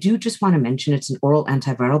molnupiravir, I do just want to mention it's an oral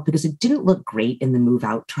antiviral because it didn't look great in the Move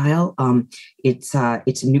Out trial. It's a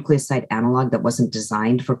nucleoside analog that wasn't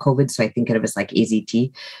designed for COVID. So I think of it as like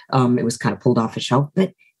AZT. It was kind of pulled off a shelf,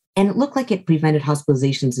 and it looked like it prevented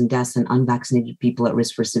hospitalizations and deaths in unvaccinated people at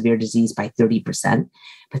risk for severe disease by 30%.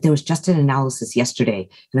 But there was just an analysis yesterday,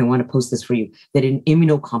 and I want to post this for you, that in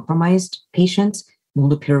immunocompromised patients,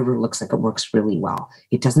 molnupiravir looks like it works really well.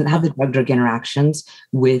 It doesn't have the drug-drug interactions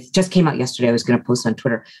just came out yesterday. I was going to post on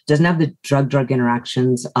Twitter. Doesn't have the drug-drug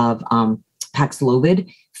interactions of Paxlovid,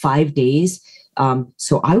 5 days.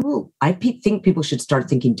 So I think people should start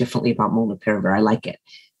thinking differently about molnupiravir. I like it.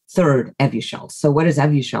 Third, Evusheld. So what is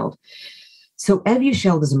Evusheld? So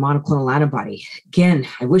Evusheld is a monoclonal antibody. Again,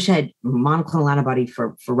 I wish I had monoclonal antibody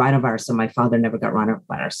for rhinovirus, so my father never got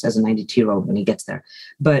rhinovirus as a 92-year-old when he gets there.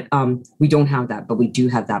 But we don't have that, but we do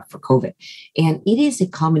have that for COVID. And it is a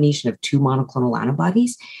combination of two monoclonal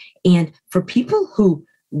antibodies. And for people who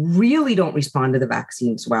really don't respond to the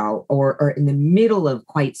vaccines well, or are in the middle of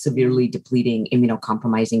quite severely depleting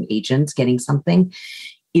immunocompromising agents getting something,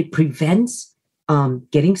 it prevents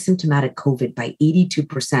getting symptomatic COVID by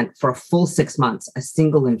 82% for a full 6 months, a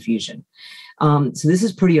single infusion. So this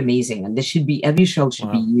is pretty amazing, and Evusheld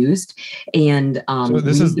should be used. And so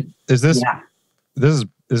is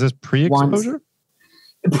this pre-exposure?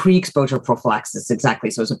 Pre-exposure prophylaxis,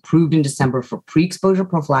 exactly. So it was approved in December for pre-exposure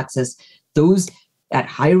prophylaxis. Those at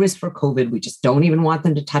high risk for COVID, we just don't even want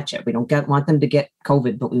them to touch it. We don't want them to get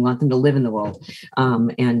COVID, but we want them to live in the world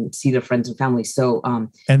and see their friends and family. So,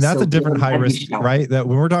 and that's a different high risk, right? That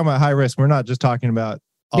when we're talking about high risk, we're not just talking about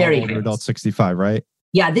all older adults 65, right?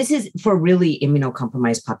 Yeah, this is for really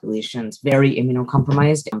immunocompromised populations, very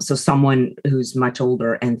immunocompromised. So someone who's much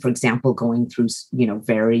older and, for example, going through,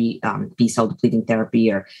 very B-cell depleting therapy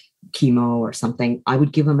or chemo or something, I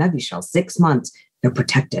would give them Evusheld. 6 months, they're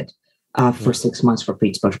protected. For 6 months for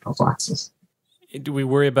pre-exposure prophylaxis. Do we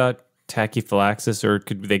worry about tachyphylaxis, or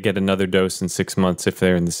could they get another dose in 6 months if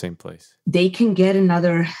they're in the same place? They can get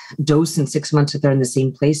another dose in 6 months if they're in the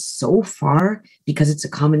same place. So far, because it's a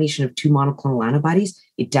combination of two monoclonal antibodies,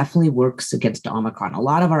 it definitely works against Omicron. A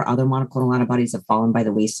lot of our other monoclonal antibodies have fallen by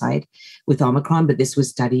the wayside with Omicron, but this was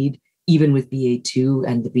studied even with BA2,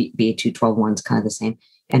 and the BA2.12.1 is kind of the same,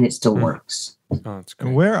 and it still works. Oh, that's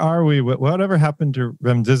great. Where are we? Whatever happened to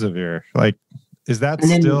remdesivir? Like, is that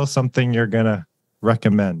still something you're going to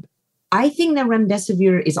recommend? I think that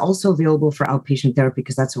remdesivir is also available for outpatient therapy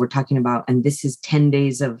because that's what we're talking about. And this is 10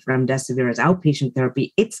 days of remdesivir as outpatient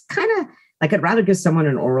therapy. It's kind of like I'd rather give someone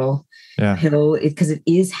an oral pill because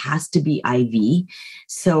it has to be IV.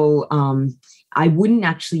 So I wouldn't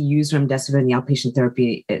actually use remdesivir in the outpatient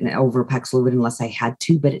therapy over Paxlovid unless I had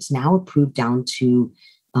to, but it's now approved down to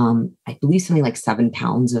I believe something like 7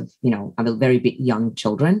 pounds of a very big young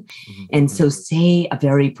children. And so say a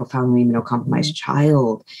very profoundly immunocompromised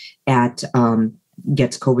child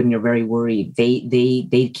gets COVID and you're very worried,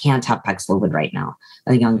 they can't have Paxlovid right now,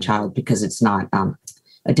 a young child, because it's not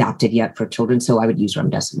adapted yet for children. So I would use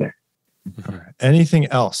remdesivir. All right. Anything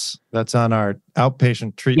else that's on our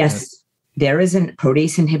outpatient treatment? Yes, there is a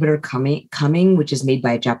protease inhibitor coming, which is made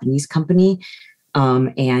by a Japanese company.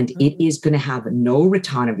 And it is going to have no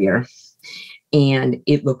ritonavir. And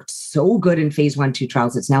it looked so good in phase 1-2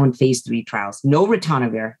 trials. It's now in phase 3 trials. No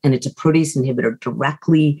ritonavir, and it's a protease inhibitor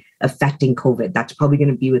directly affecting COVID. That's probably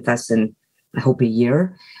going to be with us in, I hope, a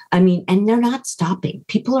year. I mean, and they're not stopping.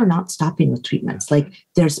 People are not stopping with treatments. Like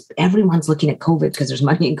everyone's looking at COVID because there's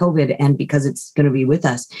money in COVID and because it's going to be with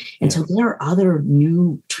us. And so there are other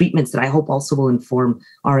new treatments that I hope also will inform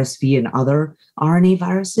RSV and other RNA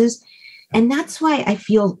viruses. And that's why I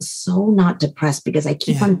feel so not depressed, because I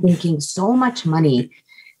keep on thinking so much money,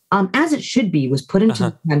 as it should be, was put into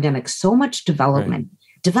the pandemic, so much development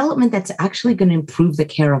that's actually going to improve the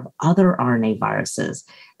care of other RNA viruses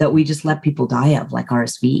that we just let people die of, like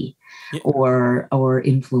RSV or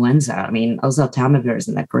influenza. I mean, oseltamivir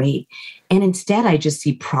isn't that great. And instead, I just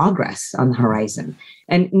see progress on the horizon.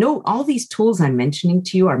 And no, all these tools I'm mentioning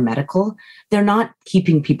to you are medical. They're not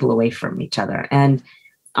keeping people away from each other. And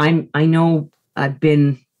I know I've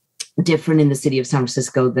been different in the city of San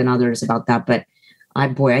Francisco than others about that, but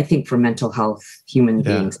I think for mental health, human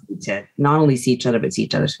beings need to not only see each other, but see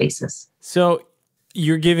each other's faces. So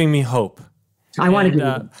you're giving me hope. I want to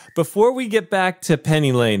do before we get back to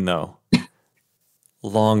Penny Lane, though,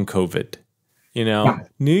 long COVID.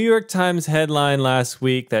 New York Times headline last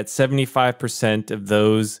week that 75% of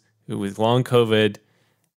those with long COVID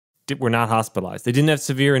were not hospitalized. They didn't have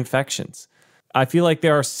severe infections. I feel like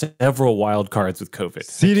there are several wild cards with COVID.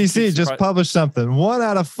 CDC just published something. 1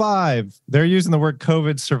 out of 5, they're using the word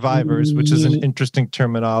COVID survivors, which is an interesting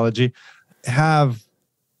terminology, have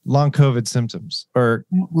long COVID symptoms or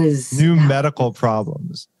new medical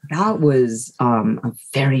problems. That was a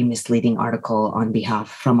very misleading article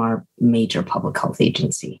from our major public health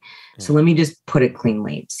agency. So let me just put it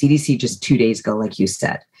cleanly. CDC just 2 days ago, like you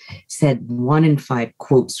said 1 in 5,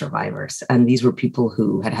 quote, survivors. And these were people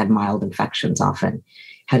who had mild infections, often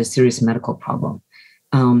had a serious medical problem.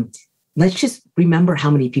 Let's just remember how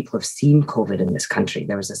many people have seen COVID in this country.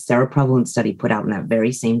 There was a seroprevalence study put out in that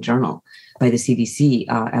very same journal by the CDC,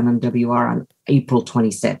 MMWR, on April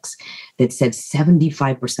 26, that said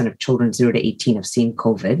 75% of children 0 to 18 have seen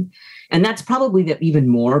COVID. And that's probably even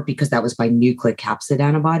more, because that was by nucleic capsid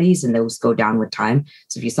antibodies, and those go down with time.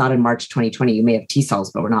 So if you saw it in March 2020, you may have T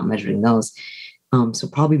cells, but we're not measuring those. So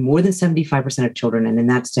probably more than 75% of children. And in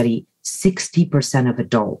that study, 60% of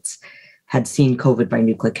adults had seen COVID by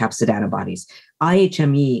nucleic capsid antibodies.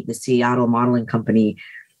 IHME, the Seattle modeling company,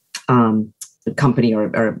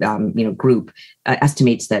 group,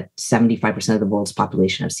 estimates that 75% of the world's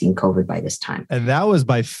population have seen COVID by this time. And that was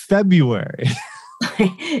by February.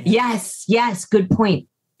 Yes, good point.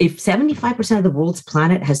 If 75% of the world's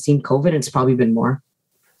planet has seen COVID, and it's probably been more,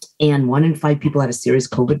 and 1 in 5 people had a serious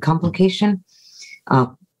COVID complication,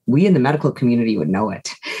 we in the medical community would know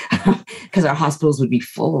it, because our hospitals would be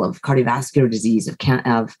full of cardiovascular disease, of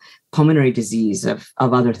pulmonary disease, of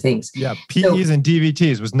other things. Yeah, PEs and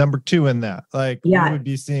DVTs was number 2 in that. Like, we would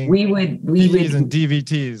be seeing PEs and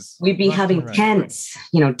DVTs. We'd be having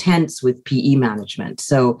tents with PE management.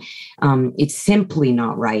 So it's simply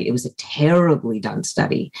not right. It was a terribly done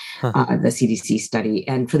study, the CDC study.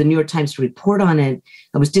 And for the New York Times to report on it,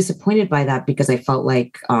 I was disappointed by that, because I felt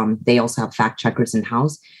like they also have fact checkers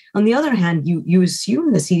in-house. On the other hand, you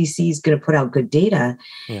assume the CDC is going to put out good data,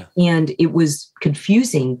 and it was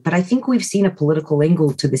confusing. But I think we've seen a political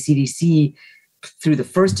angle to the CDC through the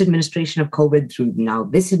first administration of COVID, through now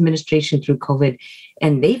this administration through COVID,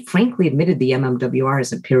 and they frankly admitted the MMWR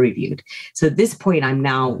isn't peer-reviewed. So at this point, I'm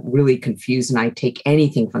now really confused, and I take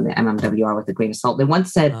anything from the MMWR with a grain of salt. They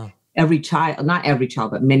once said not every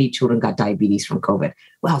child, but many children got diabetes from COVID.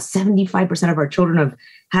 Well, 75% of our children have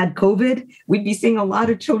had COVID. We'd be seeing a lot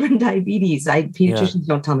of children diabetes. Pediatricians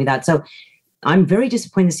don't tell me that. So I'm very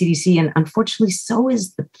disappointed in the CDC, and unfortunately, so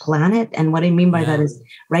is the planet. And what I mean by that is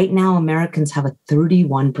right now, Americans have a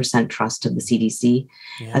 31% trust of the CDC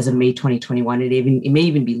as of May 2021. It may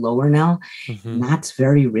even be lower now. And that's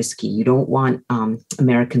very risky. You don't want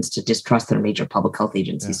Americans to distrust their major public health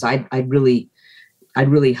agency. So I'd really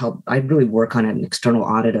work on an external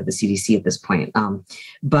audit of the CDC at this point.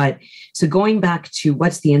 But so going back to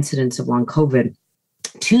what's the incidence of long COVID,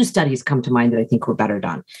 2 studies come to mind that I think were better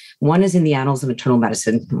done. One is in the Annals of Internal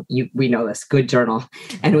Medicine. We know this, good journal.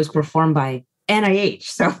 And it was performed by NIH.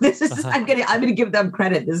 So this is, I'm gonna give them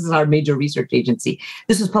credit. This is our major research agency.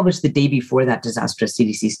 This was published the day before that disastrous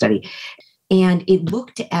CDC study. And it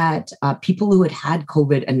looked at people who had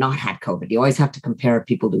COVID and not had COVID. You always have to compare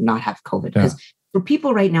people who not have COVID, because for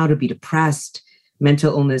people right now to be depressed,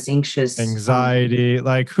 mental illness, anxious, anxiety,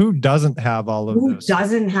 like who doesn't have all of who this?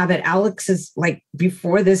 doesn't have it? Alex is like,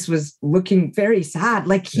 before this was looking very sad.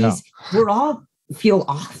 Like we're all feel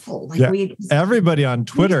awful. Like everybody on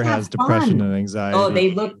Twitter has depression and anxiety. Oh,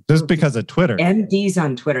 they look just because of Twitter. MDs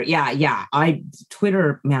on Twitter. Yeah.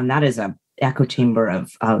 Twitter, man, that is a echo chamber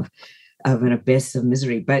of an abyss of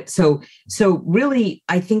misery. But so really,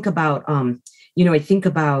 I think about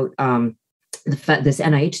this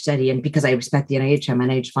NIH study, and because I respect the NIH, I'm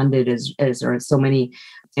NIH funded as are so many,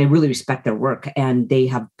 I really respect their work, and they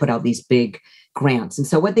have put out these big grants. And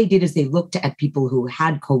so what they did is they looked at people who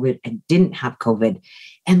had COVID and didn't have COVID,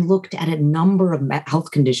 and looked at a number of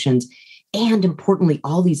health conditions, and importantly,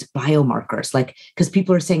 all these biomarkers, like, because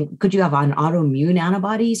people are saying, could you have autoimmune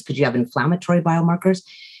antibodies? Could you have inflammatory biomarkers?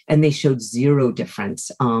 And they showed zero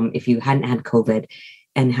difference if you hadn't had COVID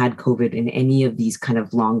and had COVID in any of these kind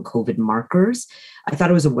of long COVID markers. I thought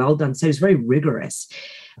it was a well done study. It was very rigorous.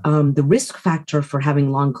 The risk factor for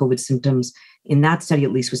having long COVID symptoms in that study,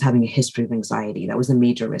 at least, was having a history of anxiety. That was a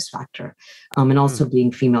major risk factor, and also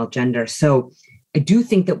being female gender. So I do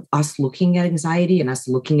think that us looking at anxiety and us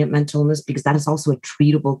looking at mental illness, because that is also a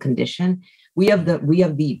treatable condition, we have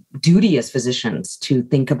the duty as physicians to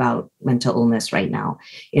think about mental illness right now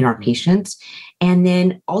in our patients. And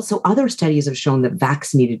then also other studies have shown that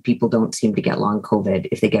vaccinated people don't seem to get long COVID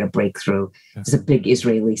if they get a breakthrough. It's a big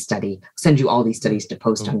Israeli study. I'll send you all these studies to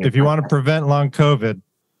post on your If you want to prevent long COVID,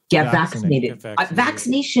 get vaccinated.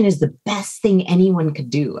 Vaccination is the best thing anyone could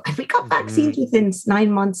do. We got vaccines within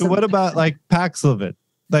 9 months. So what about like Paxlovid?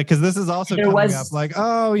 Like, because this is also coming up like,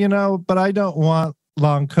 but I don't want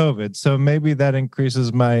long COVID. So maybe that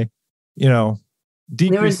increases my,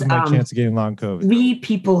 decreases my chance of getting long COVID. 3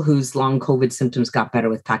 people whose long COVID symptoms got better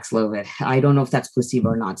with Paxlovid. I don't know if that's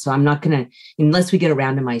placebo or not. So I'm not going to, unless we get a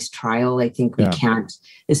randomized trial, I think we can't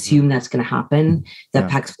assume that's going to happen, that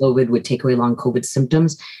Paxlovid would take away long COVID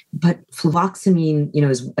symptoms. But fluvoxamine,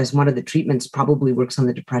 as one of the treatments, probably works on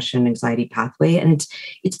the depression, anxiety pathway. And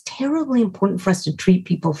it's terribly important for us to treat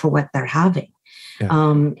people for what they're having.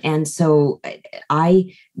 And so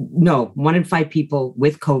I know 1 in 5 people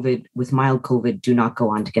with COVID, with mild COVID, do not go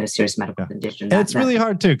on to get a serious medical condition. It's really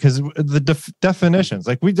hard too, because the definitions,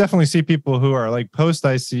 like we definitely see people who are like post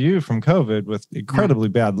ICU from COVID with incredibly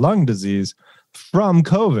bad lung disease from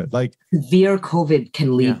COVID. Like severe COVID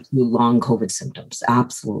can lead to long COVID symptoms.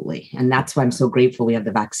 Absolutely. And that's why I'm so grateful we have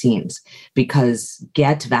the vaccines, because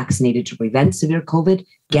get vaccinated to prevent severe COVID,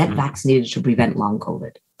 get vaccinated to prevent long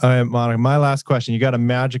COVID. All right, Monica, my last question. You got a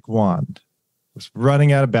magic wand. It's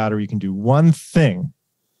running out of battery. You can do one thing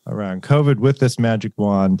around COVID with this magic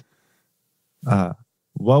wand.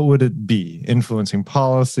 What would it be? Influencing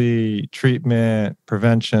policy, treatment,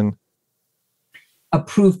 prevention?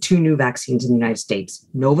 Approve 2 new vaccines in the United States.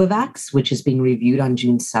 Novavax, which is being reviewed on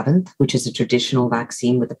June 7th, which is a traditional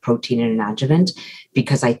vaccine with a protein and an adjuvant,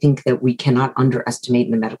 because I think that we cannot underestimate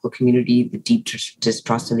in the medical community the deep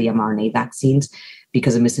distrust of the mRNA vaccines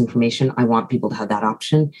because of misinformation. I want people to have that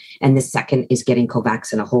option. And the second is getting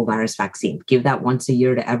Covaxin, a whole virus vaccine. Give that once a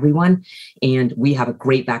year to everyone. And we have a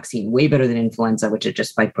great vaccine, way better than influenza, which is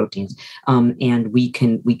just spike proteins. And we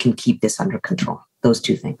can keep this under control. Those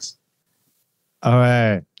 2 things. All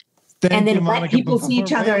right. And then let people see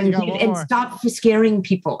each other and stop scaring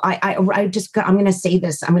people. I'm going to say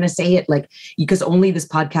this. I'm going to say it because only this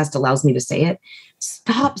podcast allows me to say it.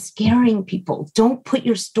 Stop scaring people. Don't put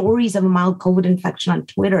your stories of a mild COVID infection on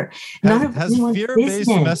Twitter. Has fear-based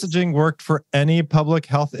messaging worked for any public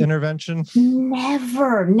health intervention?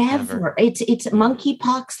 Never. It's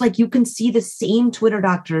monkeypox. Like, you can see the same Twitter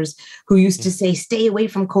doctors who used to say, stay away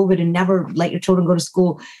from COVID and never let your children go to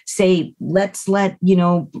school, say, let's let,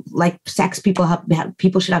 sex people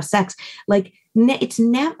should have sex.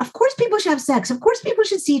 Of course people should have sex. Of course people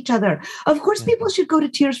should see each other. Of course people should go to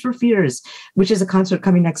Tears for Fears, which is a concert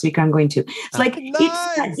coming next week. I'm going to. It's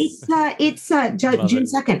June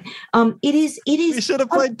 2nd. It is. We should have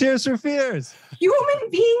played Tears for Fears. Human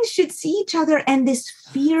beings should see each other. And this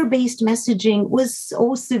fear-based messaging was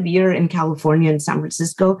so severe in California and San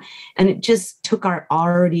Francisco. And it just took our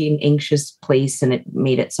already anxious place and it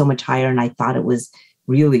made it so much higher. And I thought it was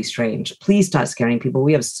really strange. Please stop scaring people.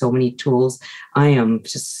 We have so many tools. I am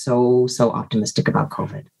just so optimistic about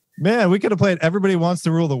COVID. Man, we could have played Everybody Wants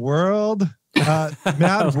to Rule the World.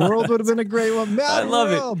 Mad World would have been a great one. I love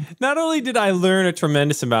World. it. Not only did I learn a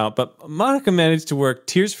tremendous amount, but Monica managed to work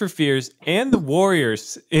Tears for Fears and the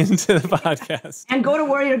Warriors into the podcast. And go to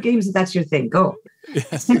Warrior Games if that's your thing. Go.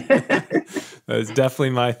 Yes. That is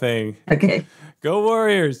definitely my thing. Okay. Go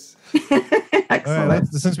Warriors. Excellent. All right,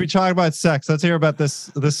 since we talked about sex, let's hear about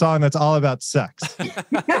this song that's all about sex.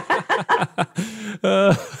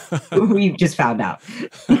 We just found out.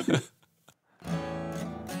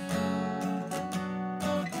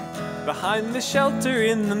 Behind the shelter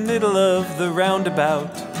in the middle of the roundabout,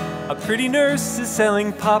 a pretty nurse is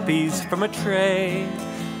selling poppies from a tray.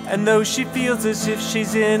 And though she feels as if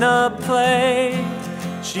she's in a play,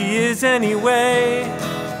 she is anyway.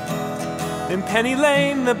 In Penny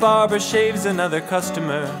Lane, the barber shaves another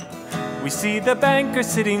customer. We see the banker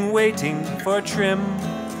sitting waiting for a trim.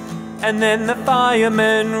 And then the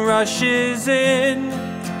fireman rushes in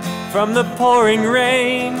from the pouring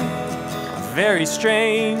rain. Very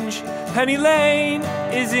strange. Penny Lane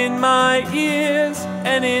is in my ears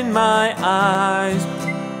and in my eyes.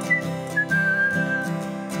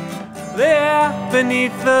 There,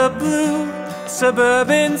 beneath the blue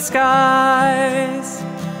suburban skies,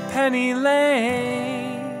 Penny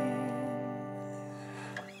Lane.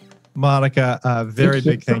 Monica, a very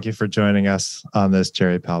big thank you for joining us on this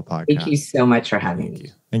Jerry Powell podcast. Thank you so much for having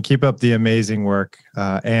me. And keep up the amazing work.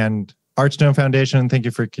 And Archstone Foundation, thank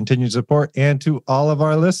you for continued support. And to all of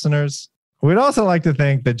our listeners, we'd also like to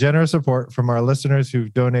thank the generous support from our listeners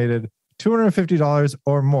who've donated $250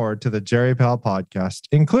 or more to the Jerry Powell podcast,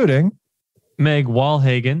 including Meg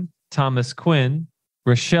Walhagen, Thomas Quinn,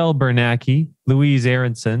 Rochelle Bernacki, Louise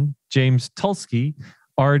Aronson, James Tulsky,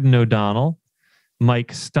 Arden O'Donnell,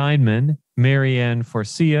 Mike Steinman, Marianne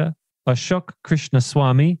Forcia, Ashok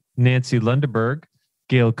Krishnaswamy, Nancy Lundeberg,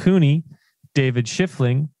 Gail Cooney, David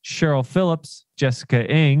Schiffling, Cheryl Phillips, Jessica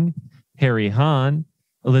Ng, Harry Hahn,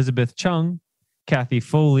 Elizabeth Chung, Kathy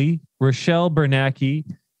Foley, Rochelle Bernacki,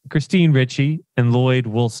 Christine Ritchie, and Lloyd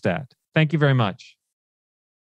Woolstat. Thank you very much.